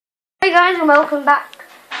Hey guys, and welcome back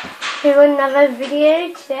to another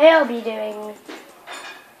video. Today I'll be doing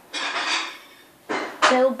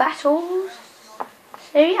build battles.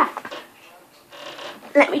 So yeah,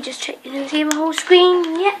 let me just check you can see the whole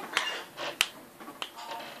screen. Yep.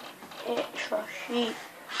 Extra sheet.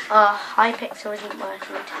 Hypixel isn't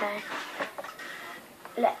working today.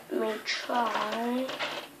 Let me try.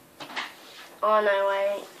 Oh no,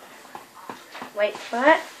 wait. Wait for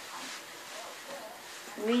it.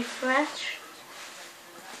 Refresh.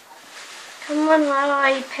 Come on,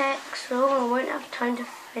 Hypixel. I won't have time to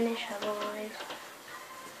finish otherwise.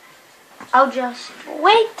 I'll just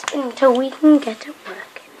wait until we can get it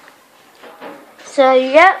working. So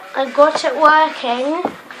yeah, I got it working.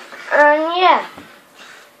 And yeah.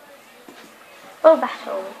 Full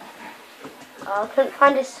battle. Oh, I couldn't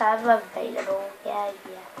find a server available. Yeah.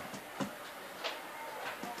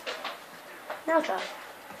 Now try.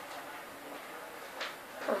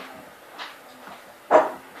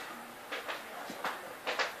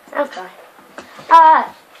 Okay.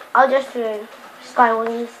 I'll just do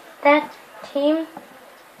Skywars instead. Team.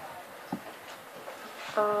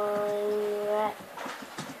 Let's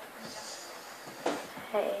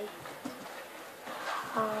say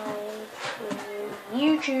hi to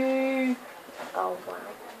YouTube. Oh wow.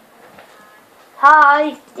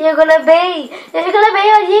 Hi, you're gonna be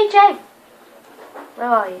on YouTube. Where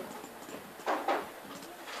are you?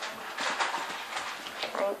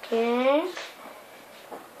 Thank you.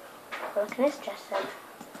 Look at this dress then.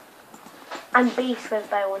 I'm beast with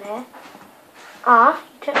bow on here. You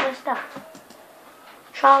took my stuff.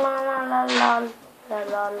 Tra la la la la la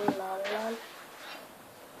la la la.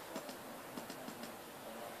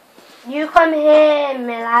 You come here,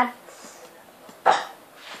 my lads.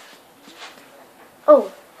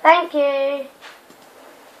 Oh, thank you.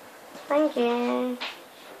 Thank you.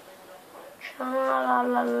 Tra la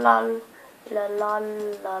la la la la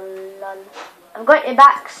la la. I've got your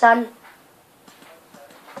back, son.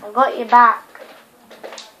 I've got your back.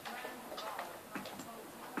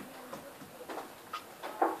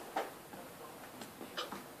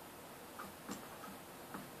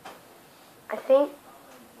 I think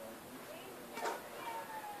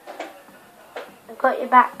I've got your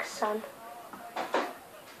back, son.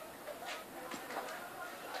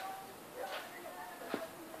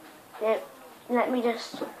 Yep. Let me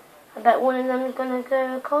just. I bet one of them is gonna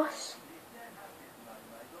go across.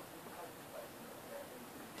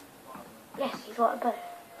 Yes, he's got a bow.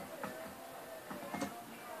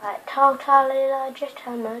 Right, totally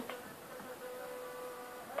legitimate.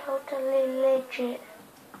 Totally legit.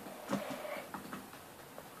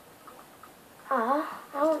 I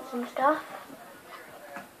want some stuff.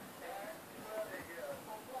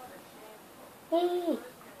 Yee.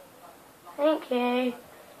 Thank you.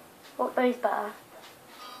 What bow's better?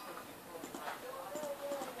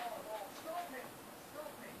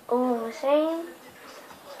 All the same.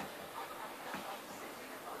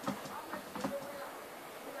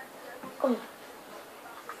 Oh.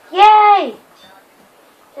 Yay!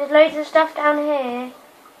 There's loads of stuff down here.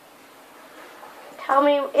 Tell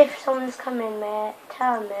me if someone's coming there.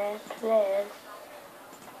 Tell me, please.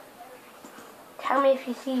 Tell me if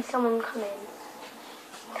you see someone coming.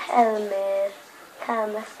 Tell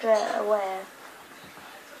me straight away.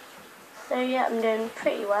 So yeah, I'm doing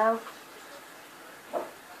pretty well.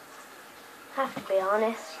 Have to be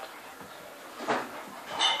honest.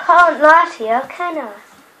 Can't lie to you, can I?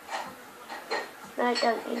 No,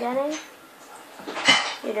 don't need any.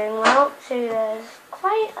 You're doing well. So there's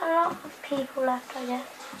quite a lot of people left, I guess.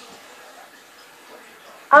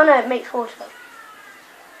 Oh no, it makes water.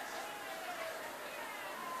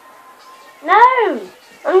 No!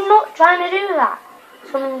 I'm not trying to do that.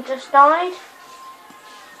 Someone just died.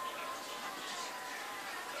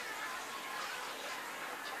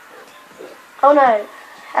 Oh no,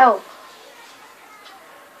 help.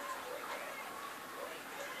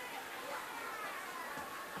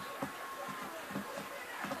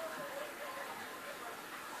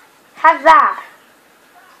 Have that.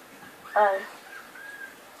 Oh.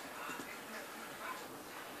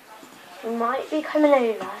 He might be coming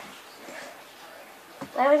over.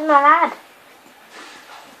 Where is my lad?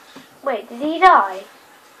 Wait, did he die?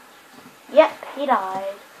 Yep, he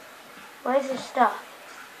died. Where's his stuff?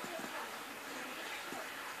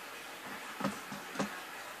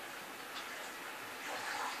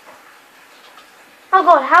 Oh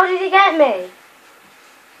god, how did he get me?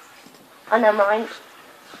 Oh, never mind.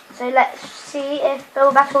 So let's see if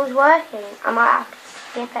build battle's working. I might have to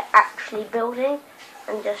skip it actually building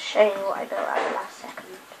and just show you what I built at the last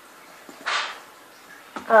second.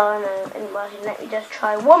 Oh no, it isn't working. Let me just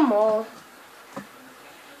try one more.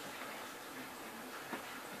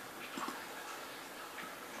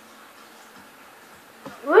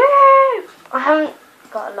 I haven't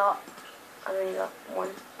got a lot. I've only got one.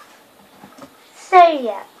 So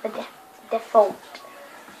yeah, the default.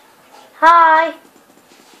 Hi.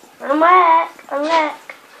 I'm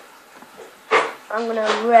wreck. I'm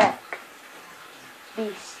gonna wreck.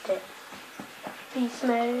 Beast it. Beast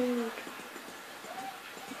mode.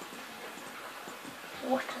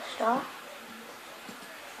 Water star.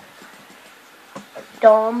 A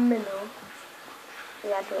domino.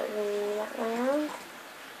 Yeah, do it that round.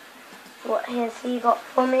 What has he got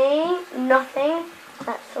for me? Nothing.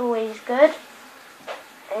 That's always good.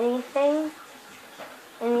 Anything?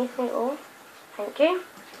 Anything? Oh, thank you.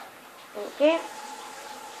 Thank you.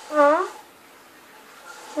 Aww.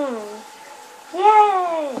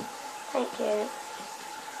 Yay! Thank you.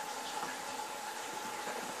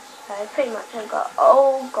 So pretty much I've got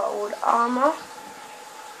all gold armor.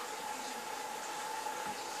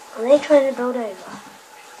 Are they trying to build over?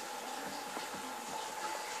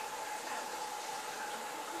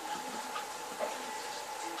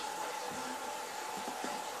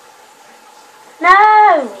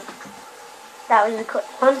 No! That was a quick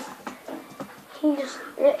one. He just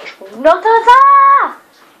literally knocked us off!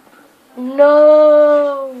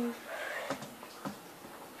 No!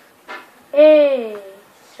 Hey.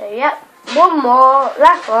 So yep, one more,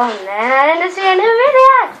 last one, then let's see a new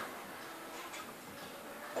video!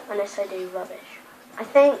 Unless I do rubbish. I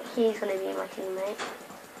think he's going to be my teammate.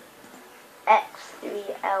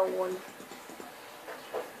 X3L1.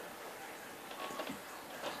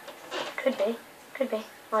 Could be.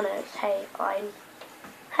 Oh no, it's hey,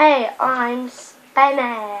 I'm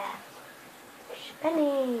Spenny.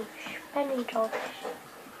 Spenny Josh.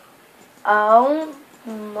 Oh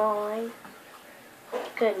my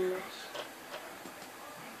goodness.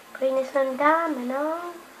 Greenness and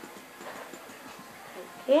domino.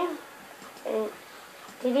 Thank you.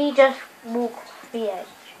 Did he just walk off the edge?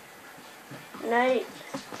 No.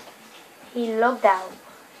 He logged out.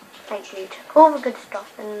 Thank you. Took all the good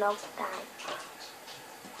stuff and logged out.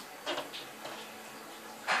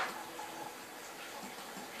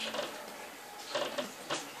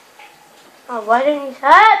 Oh, why don't you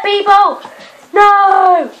hurt people?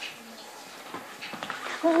 No!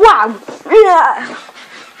 Wow! Yeah.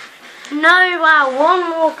 No, wow, one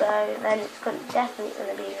more go, then it's definitely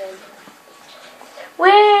going to be win.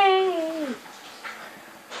 Whee!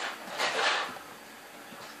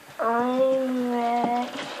 I'm red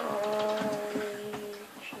on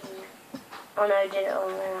YouTube. Oh no, I did it all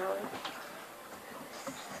around.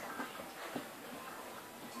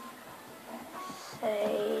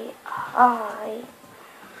 Say hi.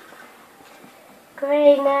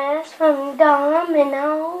 Greatness from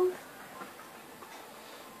Domino's.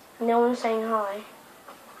 No one's saying hi.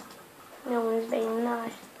 No one's being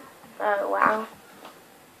nice. Oh wow.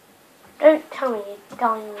 Don't tell me you're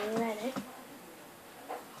dying already.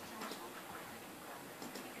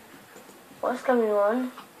 What's going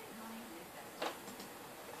on?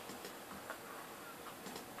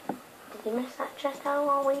 Did you miss that just now?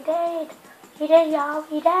 Oh, we did. We did, y'all.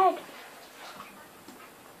 We did.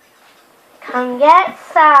 Come get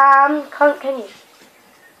some. Can you?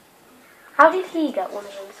 How did he get one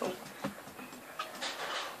of them swords?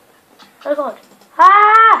 Oh god.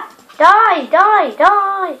 Ah!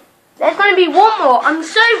 Die! There's going to be one more. I'm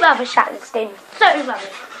so rubbish at this game. So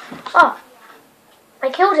rubbish. Oh. I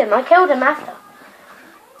killed him after.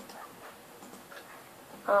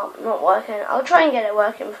 Oh, not working. I'll try and get it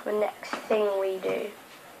working for the next thing we do.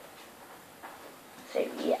 So,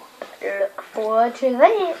 yeah. Look forward to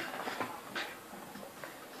that.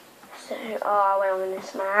 So, I went on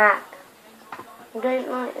this map. I don't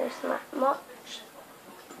like this map much.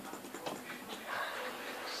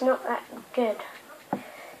 It's not that good.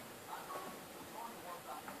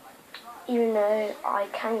 Even though I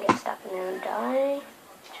can get stuck in there and die.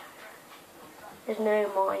 There's no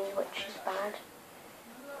mines, which is bad.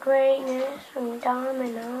 Greatness from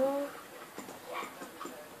Domino.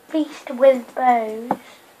 Beast with bows.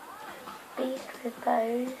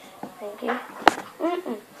 Thank you.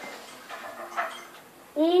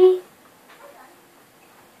 E.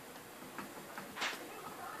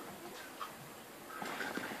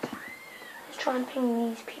 Let's try and ping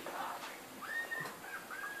these people.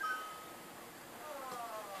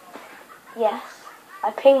 Yes,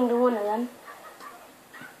 I pinged one of them.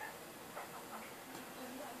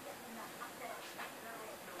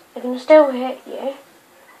 I can still hit you.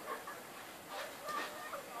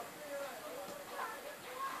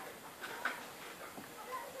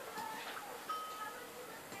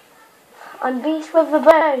 I'm beast with the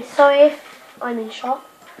bow, so if I'm in shot,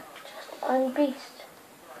 I'm beast.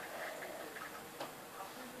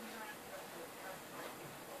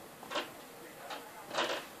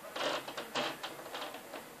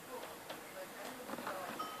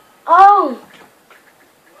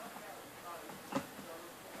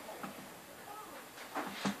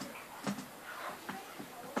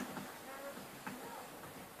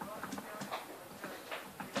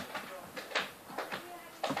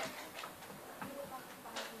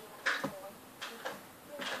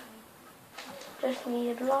 just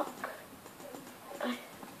needed luck.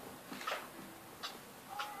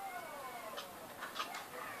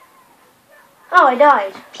 Oh, I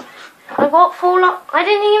died. I got full luck. I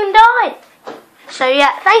didn't even die. So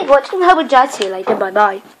yeah, thanks for watching. Hope you enjoyed. See you later. Bye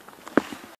bye.